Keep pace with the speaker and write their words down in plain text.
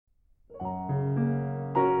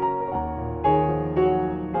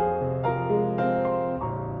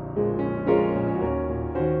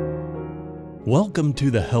Welcome to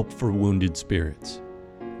the Help for Wounded Spirits.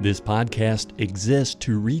 This podcast exists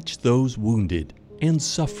to reach those wounded and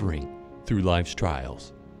suffering through life's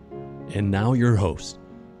trials. And now your hosts,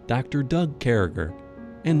 Dr. Doug Carragher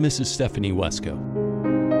and Mrs. Stephanie Wesco.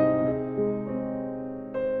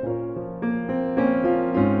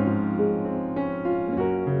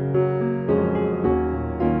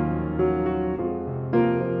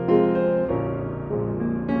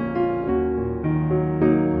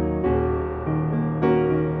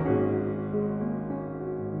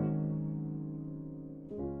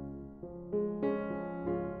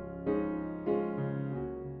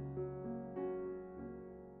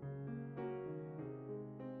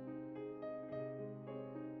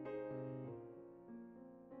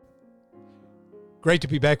 Great to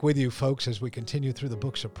be back with you, folks, as we continue through the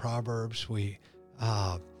books of Proverbs. We've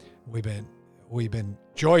been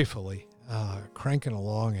joyfully cranking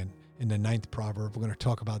along in the ninth proverb. We're going to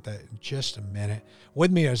talk about that in just a minute.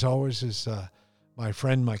 With me, as always, is my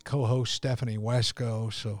friend, my co-host, Stephanie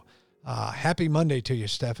Wesco. So happy Monday to you,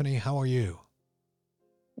 Stephanie. How are you?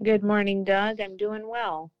 Good morning, Doug. I'm doing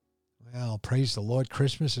well. Well, praise the Lord.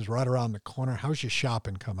 Christmas is right around the corner. How's your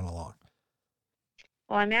shopping coming along?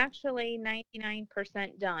 Well, I'm actually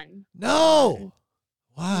 99% done. No!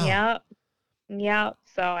 Wow. Yep.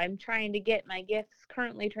 So I'm trying to get my gifts,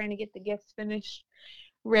 currently trying to get the gifts finished,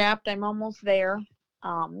 wrapped. I'm almost there.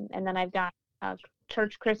 And then I've got a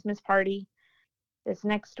church Christmas party this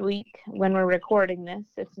next week. When we're recording this,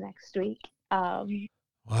 it's next week. Wow.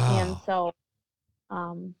 And so,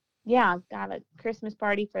 I've got a Christmas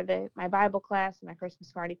party for my Bible class and a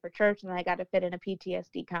Christmas party for church, and I got to fit in a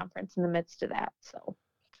PTSD conference in the midst of that. So,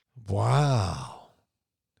 wow.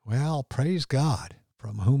 Well, praise God,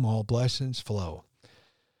 from whom all blessings flow.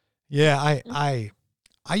 Yeah, I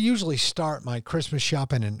usually start my Christmas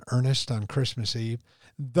shopping in earnest on Christmas Eve,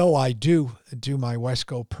 though I do my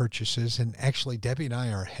Wesco purchases, and actually Debbie and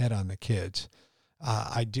I are ahead on the kids.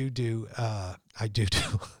 I do.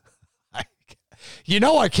 You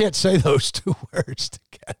know, I can't say those two words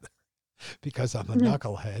together because I'm a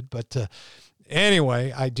knucklehead. But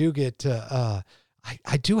anyway, I do get, I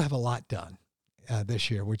do have a lot done this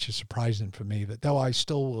year, which is surprising for me. But though I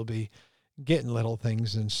still will be getting little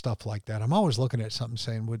things and stuff like that, I'm always looking at something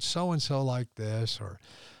saying, would so-and-so like this or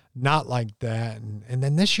not like that? And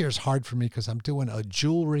then this year's hard for me because I'm doing a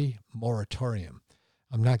jewelry moratorium.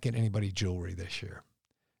 I'm not getting anybody jewelry this year.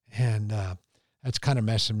 And, that's kind of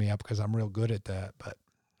messing me up because I'm real good at that. But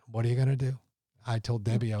what are you going to do? I told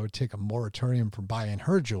Debbie I would take a moratorium from buying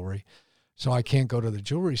her jewelry. So I can't go to the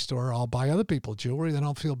jewelry store. I'll buy other people's jewelry. Then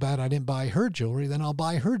I'll feel bad I didn't buy her jewelry. Then I'll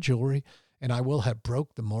buy her jewelry. And I will have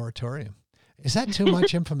broke the moratorium. Is that too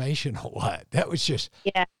much information or what? That was just...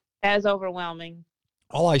 Yeah, that was overwhelming.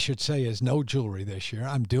 All I should say is no jewelry this year.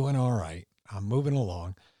 I'm doing all right. I'm moving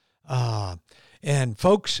along. And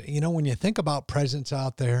folks, you know, when you think about presents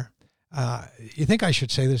out there, you think I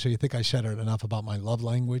should say this, or you think I said it enough about my love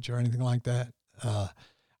language or anything like that?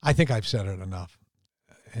 I think I've said it enough.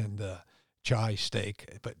 And chai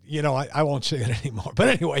steak, but you know, I won't say it anymore. But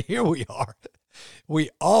anyway, here we are. We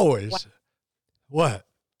always, what?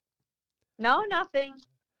 No, nothing.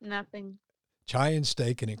 Chai and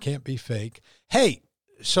steak, and it can't be fake. Hey,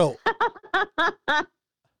 so,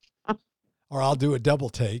 or I'll do a double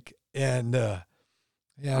take, and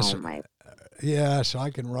so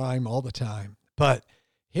I can rhyme all the time. But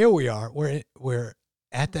here we are. We're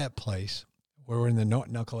at that place where we're in the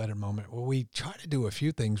knuckleheaded moment where we try to do a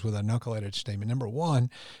few things with a knuckleheaded statement. Number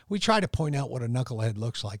one, we try to point out what a knucklehead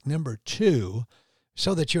looks like. Number two,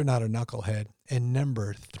 so that you're not a knucklehead. And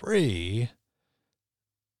number three,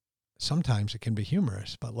 sometimes it can be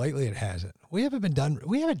humorous, but lately it hasn't. We haven't done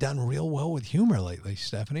real well with humor lately,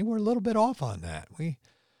 Stephanie. We're a little bit off on that.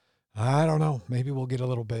 I don't know. Maybe we'll get a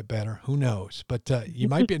little bit better. Who knows? But you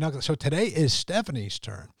might be a knucklehead. So today is Stephanie's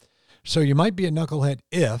turn. So you might be a knucklehead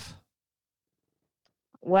if...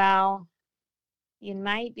 Well, you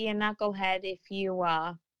might be a knucklehead if you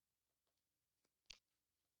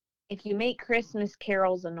make Christmas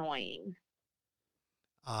carols annoying.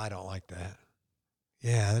 I don't like that.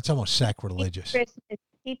 Yeah, that's almost sacrilegious.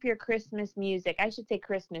 Keep your Christmas music. I should say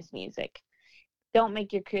Christmas music. Don't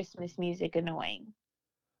make your Christmas music annoying.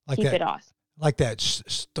 Keep it awesome. Like that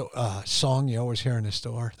song you always hear in the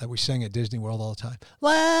store that we sing at Disney World all the time.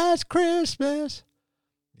 Last Christmas.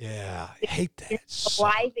 Yeah, I hate that. It's a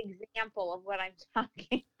live example of what I'm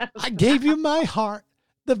talking about. I gave you my heart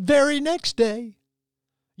the very next day.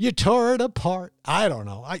 You tore it apart. I don't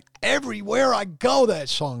know. Everywhere I go, that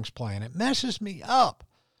song's playing. It messes me up.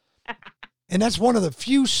 And that's one of the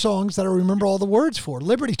few songs that I remember all the words for.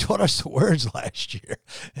 Liberty taught us the words last year.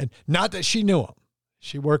 And not that she knew them.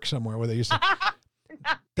 She worked somewhere where they used to.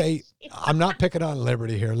 I'm not picking on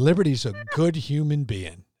Liberty here. Liberty's a good human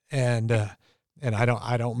being. And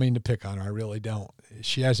I don't mean to pick on her. I really don't.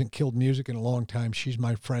 She hasn't killed music in a long time. She's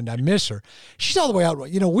my friend. I miss her. She's all the way out.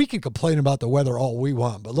 You know, we can complain about the weather all we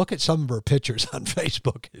want, but look at some of her pictures on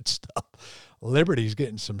Facebook and stuff. Liberty's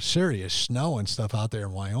getting some serious snow and stuff out there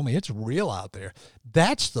in Wyoming. It's real out there.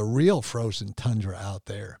 That's the real frozen tundra out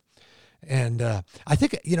there. And I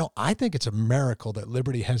think it's a miracle that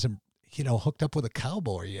Liberty hasn't, hooked up with a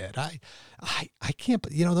cowboy yet. I can't,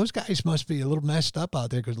 those guys must be a little messed up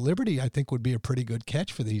out there, because Liberty, I think, would be a pretty good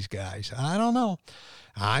catch for these guys. I don't know.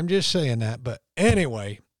 I'm just saying that. But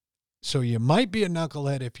anyway, so you might be a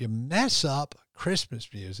knucklehead if you mess up Christmas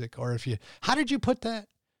music, or how did you put that?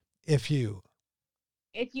 If you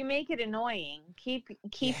make it annoying, keep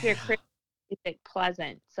your Christmas music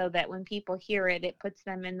pleasant, so that when people hear it, it puts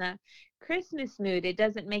them in the Christmas mood. It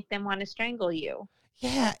doesn't make them want to strangle you.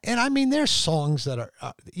 Yeah, and I mean, there's songs that are,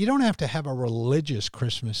 you don't have to have a religious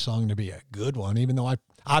Christmas song to be a good one, even though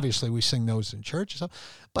obviously we sing those in church and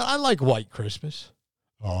stuff, but I like White Christmas.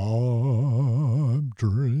 I'm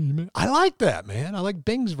dreaming. I like that, man. I like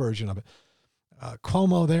Bing's version of it.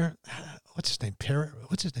 Cuomo there. What's his name?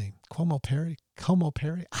 Cuomo Perry?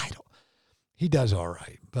 He does all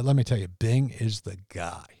right. But let me tell you, Bing is the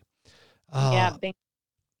guy. Yeah, Bing.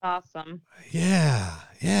 Awesome. Yeah.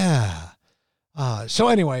 So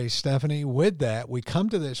anyway, Stephanie, with that, we come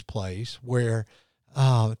to this place where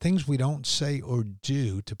things we don't say or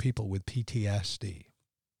do to people with PTSD.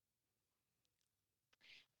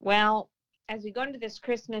 Well, as we go into this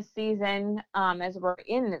Christmas season, as we're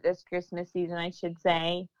in this Christmas season, I should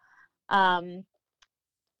say, I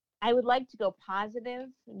would like to go positive,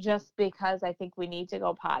 just because I think we need to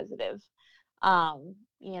go positive.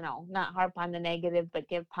 Not harp on the negative, but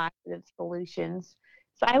give positive solutions.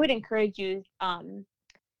 So I would encourage you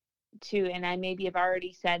to, and I maybe have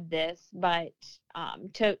already said this, but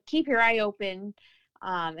to keep your eye open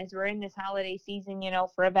as we're in this holiday season,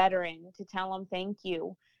 for a veteran, to tell them thank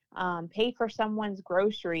you. Pay for someone's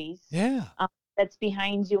groceries. Yeah. That's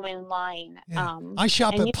behind you in line. Yeah. I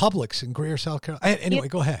shop at Publix in Greer, South Carolina. Anyway,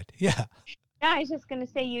 go ahead. Yeah. Yeah, I was just going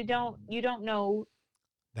to say, you don't know.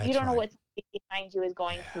 That's you don't know what behind you is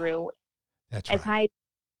going through. That's as high as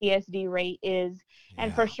the PSD rate is. Yeah.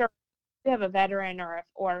 And for sure, if you have a veteran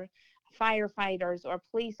or firefighters or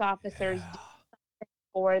police officers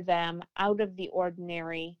for them out of the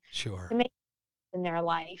ordinary. Sure. To make in their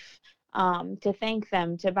life, to thank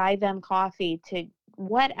them, to buy them coffee, to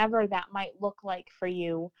whatever that might look like for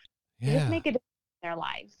you. Yeah. Just make a difference in their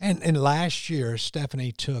lives. And last year,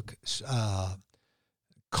 Stephanie took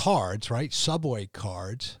cards, right? Subway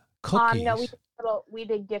cards, cookies. No, we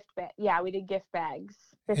did gift bags. Yeah, we did gift bags,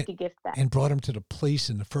 50 gift bags. And brought them to the police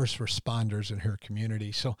and the first responders in her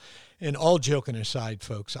community. So, and all joking aside,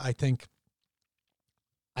 folks, I think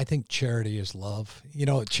charity is love.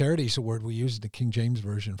 Charity is a word we use in the King James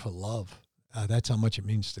Version for love. That's how much it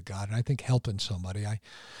means to God. And I think helping somebody. I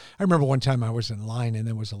remember one time I was in line and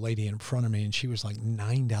there was a lady in front of me and she was like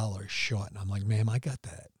 $9 short. And I'm like, ma'am, I got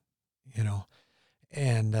that,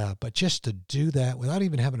 And, but just to do that without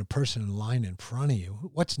even having a person in line in front of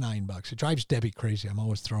you, what's $9? It drives Debbie crazy. I'm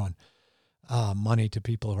always throwing money to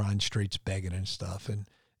people around streets begging and stuff. And,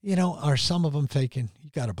 are some of them faking? You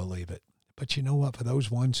got to believe it. But you know what? For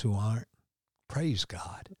those ones who aren't, praise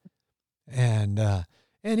God. And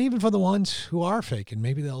even for the ones who are faking,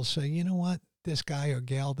 maybe they'll say, you know what? This guy or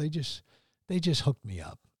gal, they just hooked me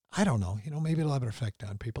up. I don't know. Maybe it'll have an effect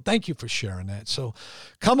on people. Thank you for sharing that. So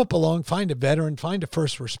come up along, find a veteran, find a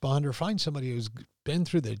first responder, find somebody who's been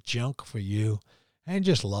through the junk for you, and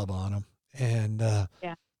just love on them. And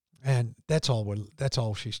and that's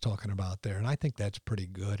all she's talking about there. And I think that's pretty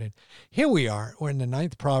good. And here we are. We're in the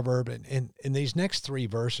 9th proverb, and in these next 3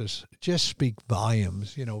 verses just speak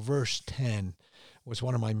volumes. Verse 10 was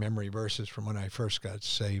one of my memory verses from when I first got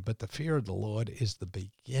saved. But the fear of the Lord is the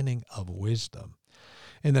beginning of wisdom,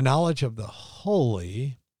 and the knowledge of the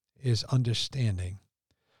holy is understanding.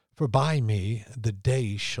 For by me the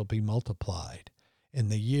days shall be multiplied,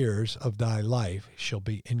 and the years of thy life shall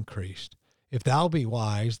be increased. If thou be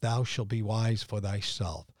wise, thou shalt be wise for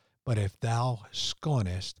thyself. But if thou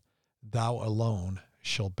scornest, thou alone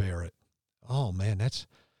shalt bear it. Oh man,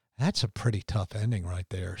 that's a pretty tough ending right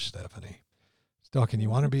there, Stephanie. Talking, you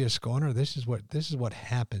want to be a scorner? This is what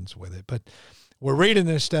happens with it. But we're reading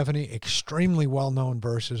this, Stephanie, extremely well-known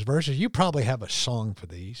verses. You probably have a song for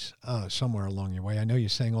these somewhere along your way. I know you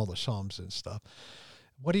sang all the Psalms and stuff.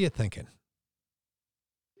 What are you thinking?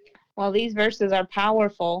 Well, these verses are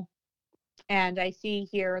powerful, and I see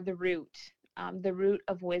here the root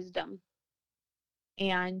of wisdom.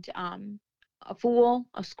 And a fool,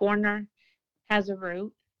 a scorner, has a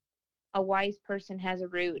root. A wise person has a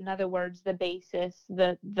root. In other words, the basis,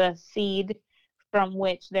 the seed from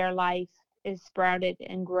which their life is sprouted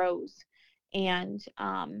and grows. And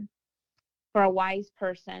for a wise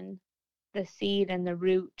person, the seed and the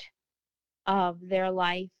root of their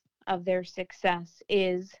life, of their success,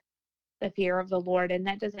 is the fear of the Lord. And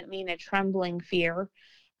that doesn't mean a trembling fear.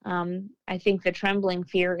 I think the trembling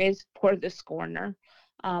fear is for the scorner.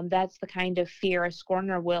 That's the kind of fear a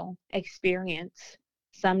scorner will experience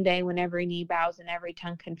someday when every knee bows and every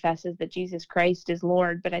tongue confesses that Jesus Christ is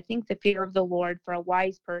Lord. But I think the fear of the Lord for a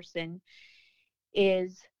wise person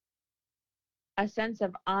is a sense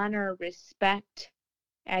of honor, respect,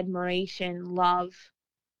 admiration, love,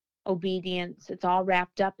 obedience. It's all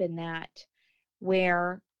wrapped up in that,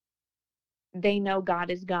 where they know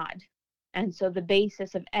God is God. And so the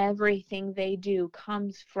basis of everything they do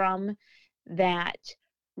comes from that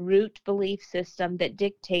root belief system that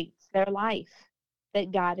dictates their life,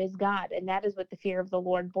 that God is God. And that is what the fear of the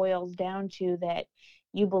Lord boils down to, that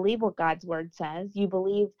you believe what God's word says. You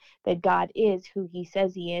believe that God is who he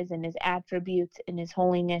says he is, and his attributes and his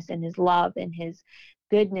holiness and his love and his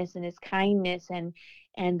goodness and his kindness.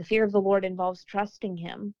 And the fear of the Lord involves trusting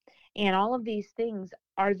him. And all of these things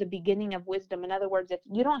are the beginning of wisdom. In other words, if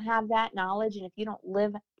you don't have that knowledge, and if you don't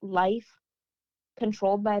live life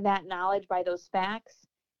controlled by that knowledge, by those facts,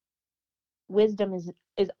 wisdom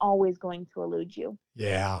is always going to elude you.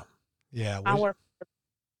 Yeah. Our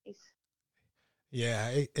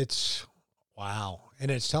Yeah, it's wow.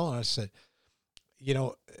 And it's telling us that,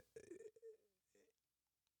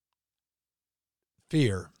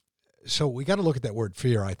 fear. So we got to look at that word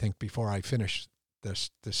fear, I think, before I finish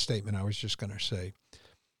this statement I was just going to say.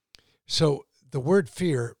 So the word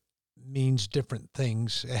fear means different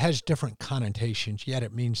things. It has different connotations, yet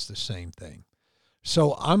it means the same thing.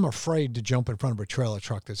 So I'm afraid to jump in front of a trailer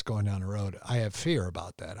truck that's going down the road. I have fear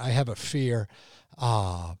about that. I have a fear,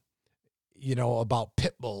 about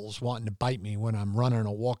pit bulls wanting to bite me when I'm running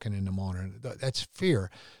or walking in the morning. That's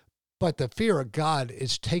fear. But the fear of God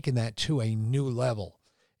is taking that to a new level.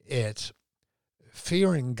 It's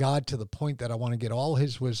fearing God to the point that I want to get all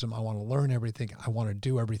his wisdom. I want to learn everything. I want to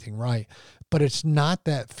do everything right. But it's not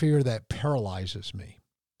that fear that paralyzes me.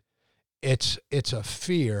 It's a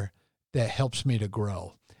fear that helps me to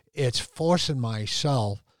grow. It's forcing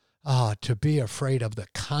myself to be afraid of the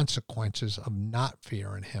consequences of not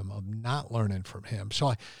fearing him, of not learning from him.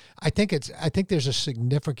 So I think there's a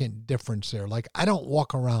significant difference there. Like, I don't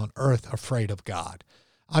walk around earth afraid of God.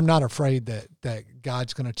 I'm not afraid that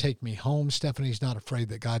God's going to take me home. Stephanie's not afraid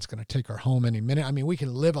that God's going to take her home any minute. I mean, we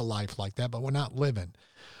can live a life like that, but we're not living.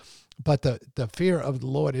 But the fear of the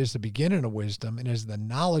Lord is the beginning of wisdom, and is the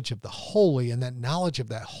knowledge of the holy, and that knowledge of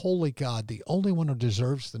that holy God, the only one who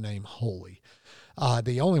deserves the name holy.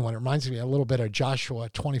 The only one. It reminds me a little bit of Joshua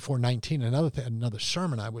 24:19, another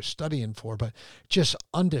sermon I was studying for, but just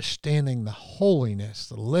understanding the holiness,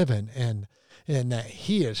 the living, and that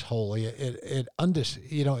he is holy.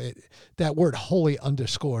 That word holy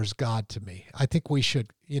underscores God to me. I think we should,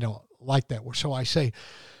 like that.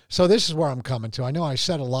 So this is where I'm coming to. I know I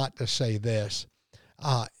said a lot to say this.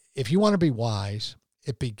 If you want to be wise,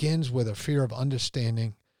 it begins with a fear of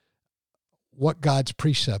understanding what God's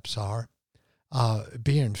precepts are,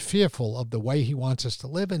 being fearful of the way he wants us to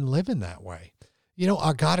live, and living that way.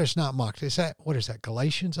 Our God is not mocked. What is that?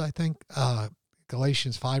 Galatians, I think,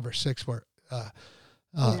 Galatians 5 or 6, where,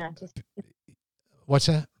 what's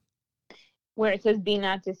that? Where it says, be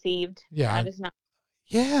not deceived. Yeah. God is not.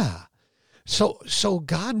 Yeah. So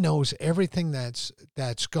God knows everything that's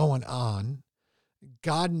going on.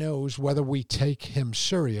 God knows whether we take him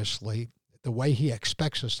seriously, the way he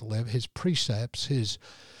expects us to live, his precepts, his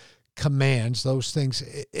commands, those things.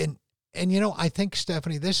 And I think,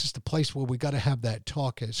 Stephanie, this is the place where we got to have that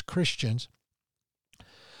talk as Christians,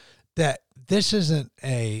 that this isn't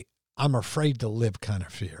I'm afraid to live kind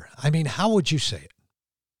of fear. I mean, how would you say it?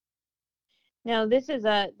 No, this is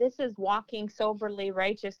walking soberly,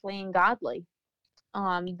 righteously, and godly.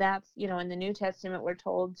 That's, in the New Testament, we're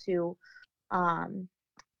told to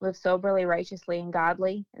live soberly, righteously, and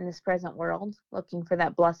godly in this present world, looking for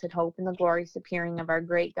that blessed hope and the glorious appearing of our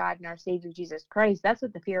great God and our Savior Jesus Christ. That's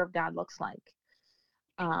what the fear of God looks like.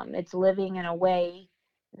 It's living in a way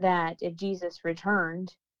that if Jesus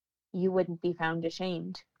returned, you wouldn't be found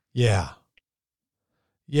ashamed. Yeah.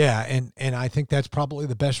 Yeah, and I think that's probably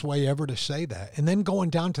the best way ever to say that. And then going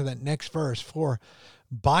down to that next verse, for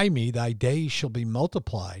by me thy days shall be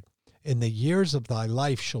multiplied, and the years of thy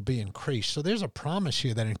life shall be increased. So there's a promise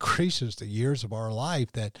here that increases the years of our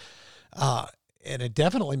life, that and it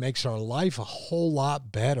definitely makes our life a whole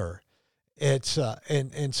lot better. It's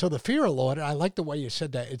and so the fear of the Lord, I like the way you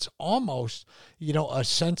said that. It's almost, a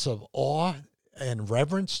sense of awe and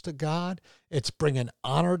reverence to God. It's bringing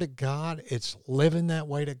honor to God. It's living that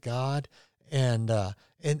way to God. And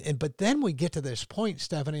but then we get to this point,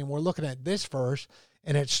 Stephanie, and we're looking at this verse,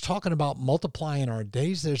 and it's talking about multiplying our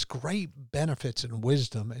days. There's great benefits in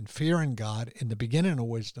wisdom and fearing God in the beginning of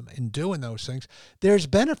wisdom and doing those things. There's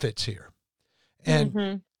benefits here.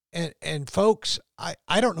 And and folks,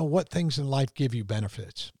 I don't know what things in life give you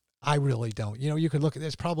benefits. I really don't. You could look at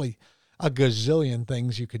there's probably a gazillion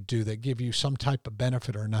things you could do that give you some type of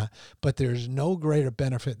benefit or not, but there's no greater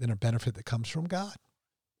benefit than a benefit that comes from God.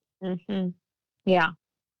 Yeah.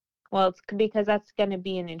 Well, it's because that's going to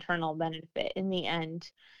be an eternal benefit in the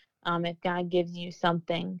end. If God gives you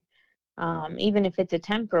something, even if it's a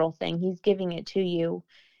temporal thing, he's giving it to you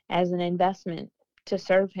as an investment to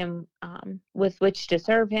serve him, with which to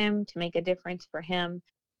serve him, to make a difference for him.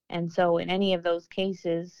 And so in any of those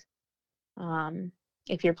cases,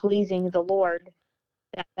 if you're pleasing the Lord,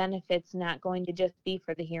 that benefit's not going to just be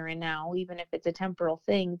for the here and now. Even if it's a temporal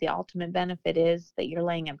thing, the ultimate benefit is that you're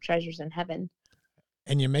laying up treasures in heaven.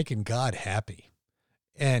 And you're making God happy.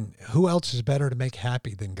 And who else is better to make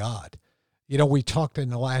happy than God? We talked in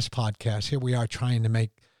the last podcast, here we are trying to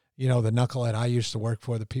make, the knucklehead I used to work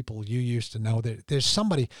for, the people you used to know, that there's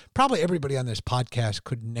somebody, probably everybody on this podcast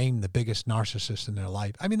could name the biggest narcissist in their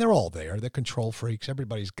life. I mean, they're all there. They're control freaks.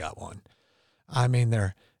 Everybody's got one. I mean,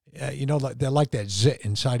 they're like that zit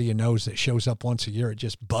inside of your nose that shows up once a year. It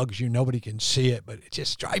just bugs you. Nobody can see it, but it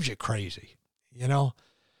just drives you crazy,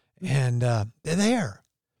 and they're there.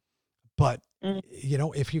 But,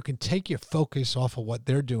 if you can take your focus off of what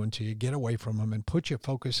they're doing to you, get away from them and put your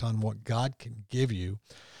focus on what God can give you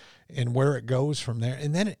and where it goes from there.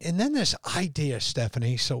 And then this idea,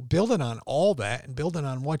 Stephanie, so building on all that and building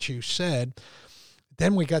on what you said,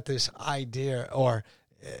 then we got this idea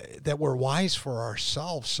that we're wise for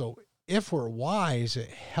ourselves. So if we're wise,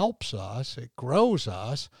 it helps us, it grows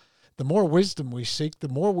us. The more wisdom we seek, the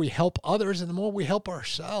more we help others and the more we help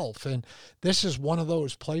ourselves. And this is one of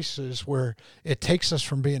those places where it takes us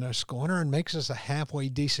from being a scorner and makes us a halfway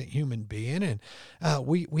decent human being. And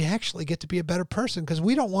we actually get to be a better person because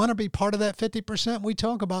we don't want to be part of that 50% we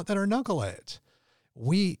talk about that are knuckleheads.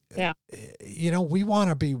 We want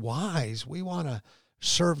to be wise. We want to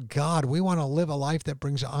serve God. We want to live a life that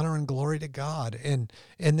brings honor and glory to God. And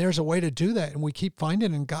there's a way to do that. And we keep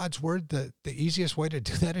finding in God's word that the easiest way to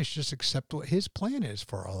do that is just accept what his plan is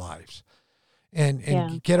for our lives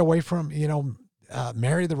and get away from,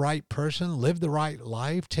 marry the right person, live the right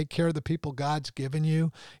life, take care of the people God's given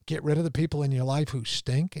you, get rid of the people in your life who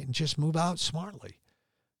stink and just move out smartly,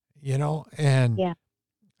 and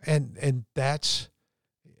that's,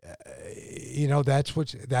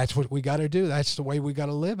 that's what we got to do. That's the way we got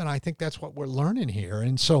to live. And I think that's what we're learning here.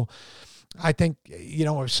 And so I think,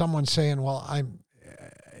 if someone's saying, well, I'm,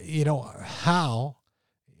 how,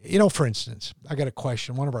 for instance, I got a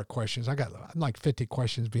question, one of our questions, I'm like 50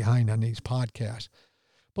 questions behind on these podcasts.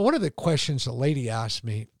 But one of the questions the lady asked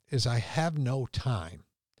me is, I have no time.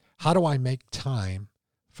 How do I make time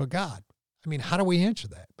for God? I mean, how do we answer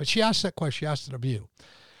that? But she asked that question, she asked it of you.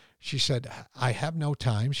 She said, I have no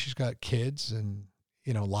time. She's got kids and,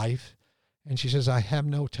 life. And she says, I have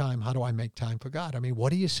no time. How do I make time for God? I mean,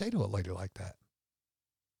 what do you say to a lady like that?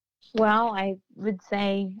 Well, I would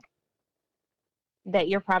say that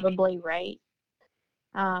you're probably right.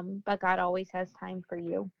 But God always has time for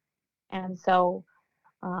you. And so,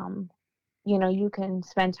 you can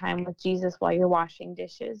spend time with Jesus while you're washing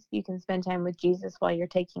dishes. You can spend time with Jesus while you're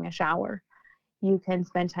taking a shower. You can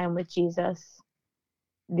spend time with Jesus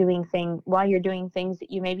while you're doing things that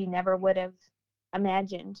you maybe never would have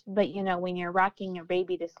imagined. But when you're rocking your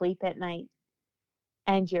baby to sleep at night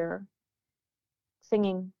and you're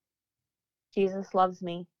singing Jesus loves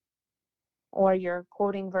me, or you're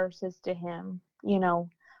quoting verses to him,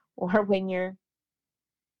 or when you're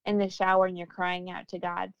in the shower and you're crying out to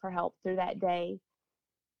God for help through that day,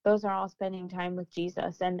 those are all spending time with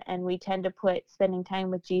Jesus. And we tend to put spending time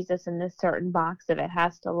with Jesus in this certain box of it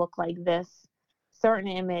has to look like this certain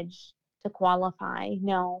image to qualify.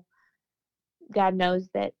 No, God knows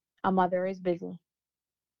that a mother is busy,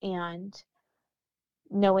 and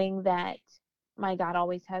knowing that my God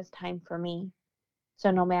always has time for me.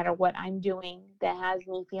 So no matter what I'm doing that has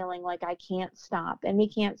me feeling like I can't stop, and we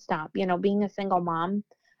can't stop, being a single mom,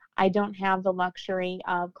 I don't have the luxury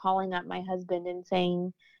of calling up my husband and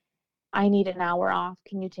saying, I need an hour off.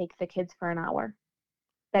 Can you take the kids for an hour?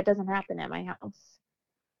 that doesn't happen at my house.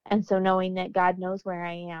 And so knowing that God knows where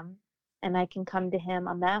I am and I can come to him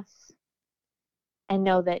a mess and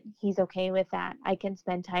know that he's okay with that. I can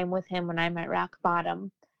spend time with him when I'm at rock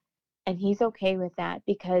bottom, and he's okay with that,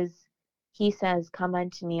 because he says, come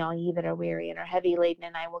unto me, all ye that are weary and are heavy laden,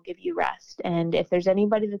 and I will give you rest. And if there's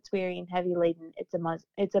anybody that's weary and heavy laden,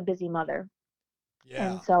 it's a busy mother.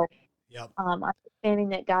 Yeah. And so Yep. understanding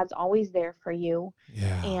that God's always there for you,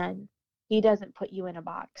 Yeah. and he doesn't put you in a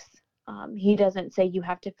box. He doesn't say you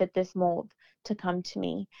have to fit this mold to come to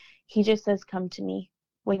me. He just says, come to me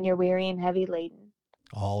when you're weary and heavy laden,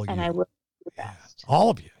 All and you. I will do the Yeah. best. All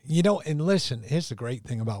of you. You know, and listen, here's the great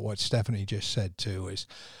thing about what Stephanie just said too, is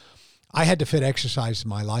I had to fit exercise in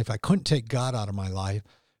my life. I couldn't take God out of my life.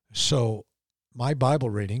 So my Bible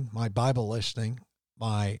reading, my Bible listening,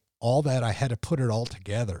 all that, I had to put it all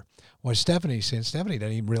together. What Stephanie's saying, Stephanie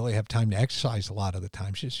doesn't even really have time to exercise a lot of the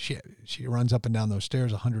time. She runs up and down those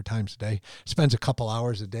stairs 100 times a day, spends a couple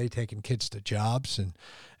hours a day taking kids to jobs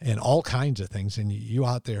and all kinds of things. And you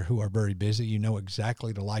out there who are very busy, you know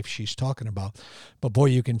exactly the life she's talking about. But boy,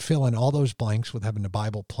 you can fill in all those blanks with having the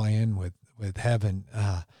Bible playing, with having,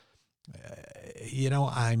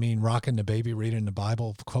 rocking the baby, reading the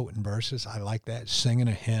Bible, quoting verses. I like that. Singing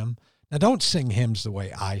a hymn. Now, don't sing hymns the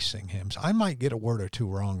way I sing hymns. I might get a word or two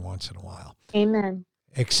wrong once in a while. Amen.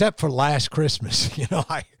 Except for Last Christmas.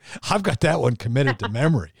 I've got that one committed to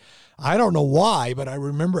memory. I don't know why, but I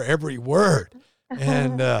remember every word.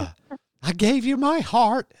 And I gave you my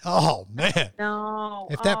heart. Oh, man. No.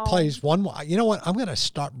 If that plays one more, you know what? I'm going to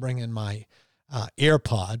start bringing my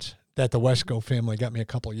AirPods that the Wesco family got me a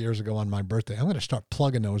couple of years ago on my birthday. I'm going to start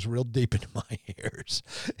plugging those real deep into my ears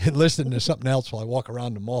and listening to something else while I walk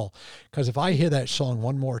around the mall. Because if I hear that song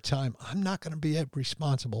one more time, I'm not going to be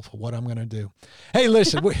responsible for what I'm going to do. Hey,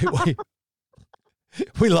 listen, we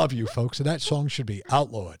love you folks, and that song should be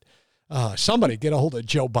outlawed. Somebody get a hold of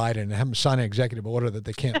Joe Biden and have him sign an executive order that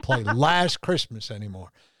they can't play Last Christmas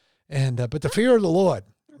anymore. And but the fear of the Lord,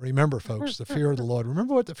 remember, folks, the fear of the Lord.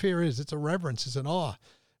 Remember what the fear is. It's a reverence. It's an awe.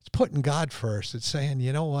 It's putting God first. It's saying,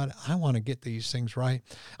 you know what? I want to get these things right.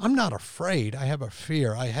 I'm not afraid. I have a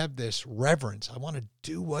fear. I have this reverence. I want to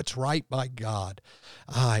do what's right by God.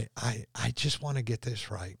 I just want to get this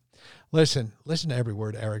right. Listen to every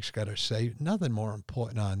word Eric's got to say. Nothing more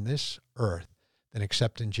important on this earth than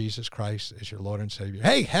accepting Jesus Christ as your Lord and Savior.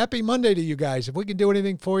 Hey, happy Monday to you guys. If we can do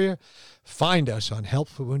anything for you, find us on Help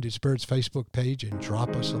for Wounded Spirits Facebook page and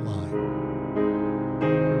drop us a line.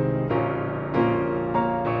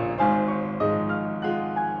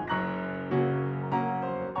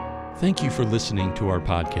 Thank you for listening to our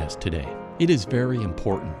podcast today. It is very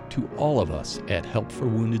important to all of us at Help for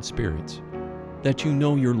Wounded Spirits that you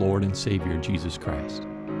know your Lord and Savior, Jesus Christ.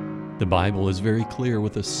 The Bible is very clear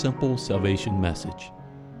with a simple salvation message.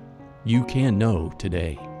 You can know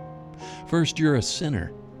today. First, you're a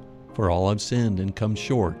sinner, for all have sinned and come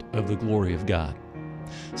short of the glory of God.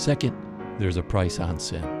 Second, there's a price on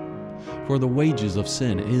sin, for the wages of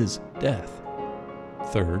sin is death.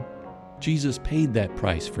 Third, Jesus paid that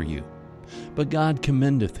price for you. But God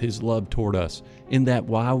commendeth his love toward us, in that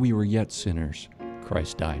while we were yet sinners,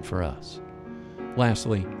 Christ died for us.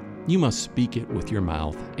 Lastly, you must speak it with your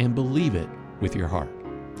mouth and believe it with your heart,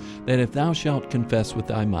 that if thou shalt confess with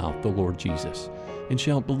thy mouth the Lord Jesus, and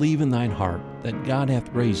shalt believe in thine heart that God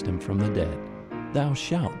hath raised him from the dead, thou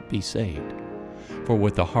shalt be saved. For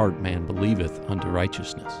with the heart man believeth unto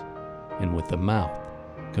righteousness, and with the mouth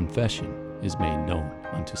confession is made known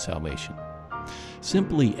unto salvation.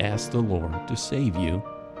 Simply ask the Lord to save you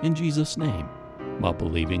in Jesus' name while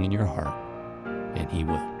believing in your heart, and he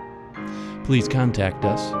will. Please contact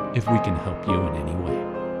us if we can help you in any way.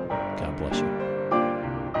 God bless you.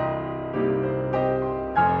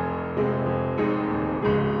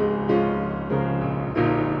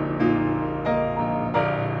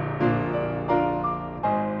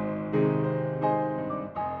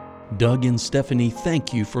 Doug and Stephanie,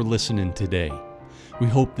 thank you for listening today. We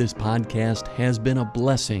hope this podcast has been a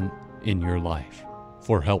blessing in your life.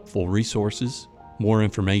 For helpful resources, more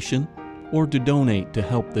information, or to donate to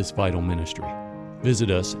help this vital ministry, visit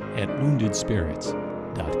us at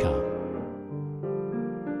woundedspirits.com.